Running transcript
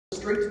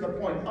straight to the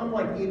point.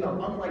 Unlike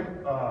email, unlike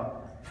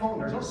phone,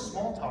 there's no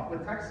small talk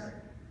with texting.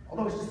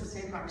 Although it's just the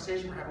same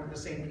conversation we're having with the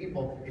same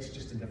people, it's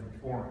just a different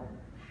form.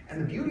 And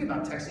the beauty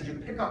about text is you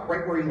pick up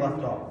right where you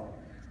left off.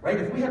 Right?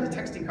 If we had a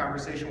texting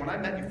conversation when I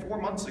met you 4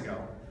 months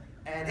ago,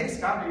 and hey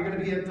Scott, you're going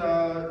to be at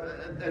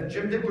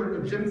Jim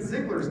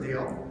Ziegler's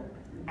deal,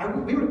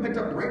 we would have picked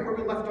up right where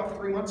we left off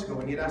 3 months ago,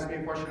 and you'd ask me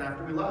a question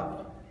after we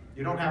left.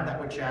 You don't have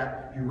that with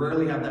chat. You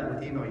rarely have that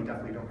with email. You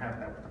definitely don't have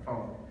that with the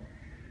phone.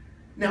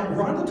 Now,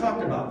 Rhonda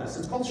talked about this.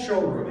 It's called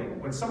showrooming.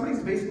 When somebody's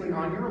basically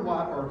on your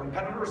lot or a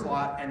competitor's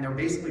lot and they're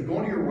basically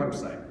going to your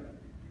website,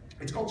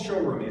 it's called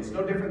showrooming. It's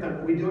no different than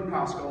what we do at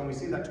Costco when we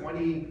see that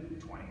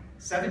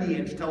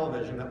 70-inch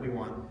television that we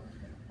want.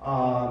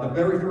 The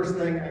very first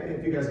thing,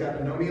 if you guys got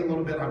to know me a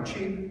little bit, I'm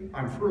cheap,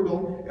 I'm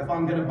frugal. If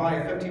I'm going to buy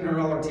a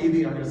 $1,500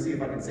 TV, I'm going to see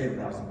if I can save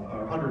 $1,000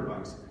 or $100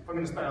 bucks. If I'm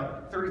going to spend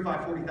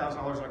 $35,000, $40,000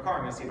 on a car,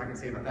 I'm going to see if I can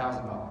save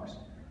 $1,000.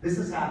 This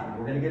is happening.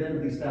 We're going to get into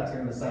these stats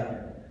here in a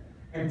second.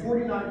 And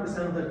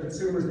 49% of the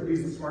consumers that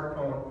use the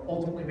smartphone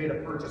ultimately made a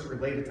purchase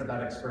related to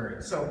that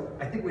experience. So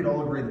I think we'd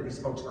all agree that these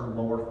folks are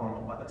lower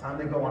funnel. By the time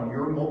they go on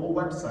your mobile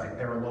website,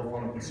 they're low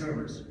funnel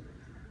consumers.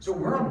 So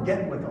where I'm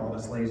getting with all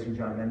this, ladies and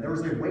gentlemen, there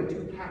is a way to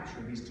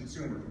capture these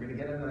consumers. We're going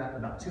to get into that in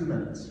about 2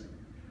 minutes.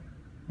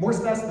 More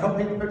stats to help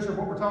paint the picture of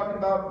what we're talking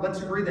about.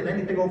 Let's agree that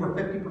anything over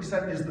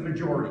 50% is the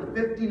majority.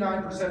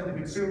 59% of the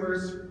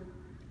consumers,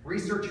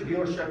 research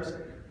dealerships,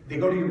 they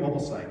go to your mobile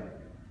site.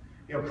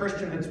 You know,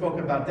 Christian had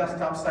spoken about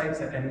desktop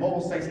sites and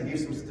mobile sites and gave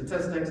some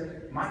statistics.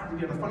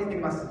 The funny thing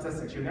about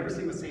statistics, you never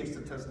see the same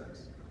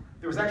statistics.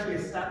 There was actually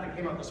a stat that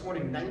came out this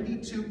morning,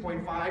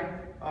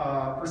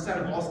 92.5%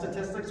 of all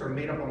statistics are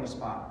made up on the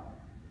spot.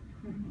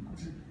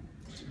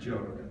 It's a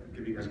joke. I'll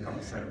give you guys a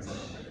couple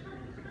seconds.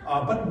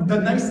 But the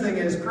nice thing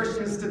is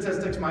Christian's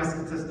statistics, my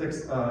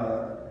statistics,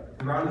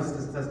 Rhonda's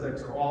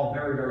statistics are all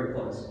very, very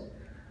close.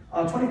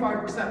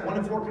 25%, 1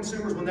 in 4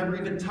 consumers will never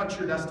even touch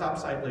your desktop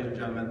site, ladies and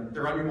gentlemen.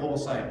 They're on your mobile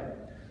site.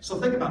 So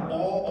think about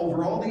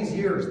over all these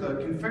years, the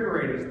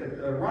configurators,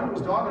 Rhonda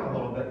was dogging a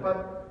little bit,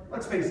 but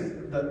let's face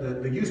it,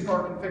 the used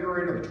car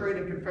configurator, the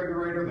trade-in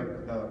configurator,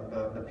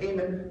 the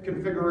payment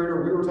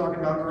configurator we were talking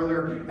about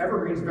earlier,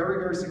 Evergreen's very,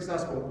 very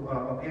successful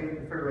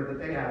payment configurator that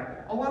they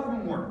have. A lot of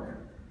them work.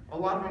 A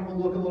lot of them will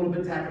look a little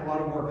bit tacky, a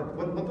lot of them work,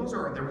 but those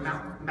are their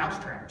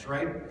mousetraps,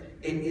 right?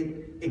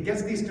 It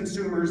gets these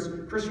consumers.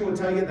 Christian will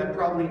tell you that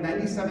probably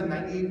 97,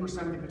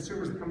 98% of the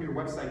consumers that come to your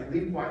website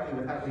leave quietly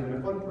without leaving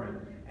a footprint.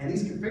 And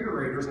these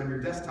configurators on your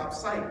desktop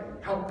site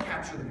help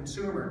capture the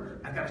consumer.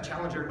 I've got to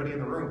challenge everybody in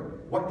the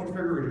room. What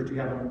configurators do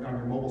you have on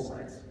your mobile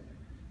sites?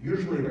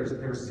 Usually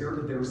there's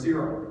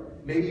 0,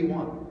 maybe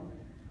 1.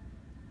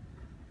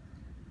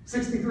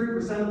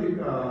 63% of the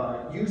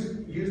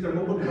use their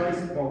mobile device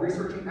while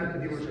researching at the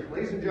dealership.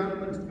 Ladies and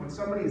gentlemen, when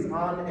somebody is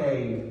on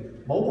a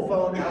mobile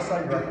phone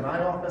outside your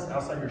F&I office,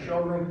 outside your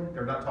showroom,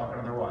 they're not talking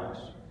to their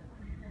wives.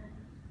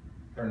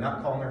 They're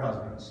not calling their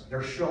husbands.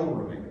 They're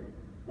showrooming.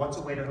 What's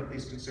a way to hook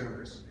these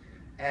consumers?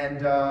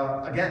 And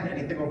again,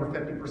 anything over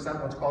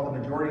 50%, let's call the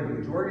majority of the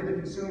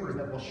consumers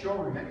that will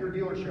showroom at your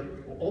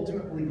dealership will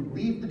ultimately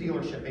leave the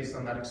dealership based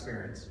on that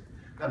experience.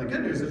 Now the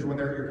good news is when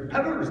they're at your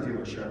competitors'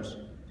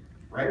 dealerships,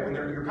 right? When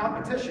they're your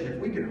competition, if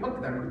we can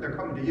hook them, they're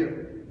coming to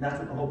you. And that's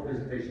what the whole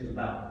presentation is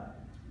about.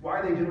 Why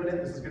are they doing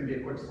it? This is going to be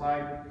a quick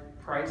slide.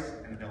 Price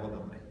and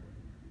availability.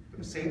 For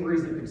the same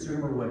reason the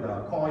consumer would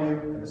call you,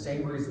 for the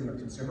same reason the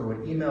consumer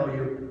would email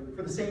you,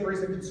 for the same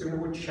reason the consumer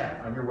would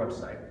chat on your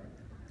website.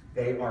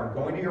 They are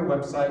going to your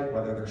website,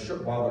 while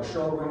they're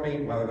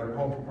showrooming, whether they're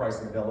home for price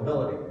and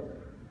availability.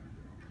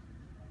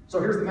 So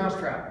here's the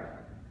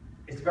mousetrap.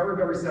 It's very,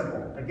 very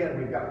simple. Again,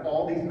 we've got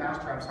all these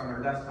mousetraps on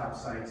our desktop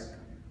sites.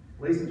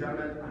 Ladies and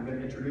gentlemen, I'm going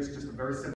to introduce just a very simple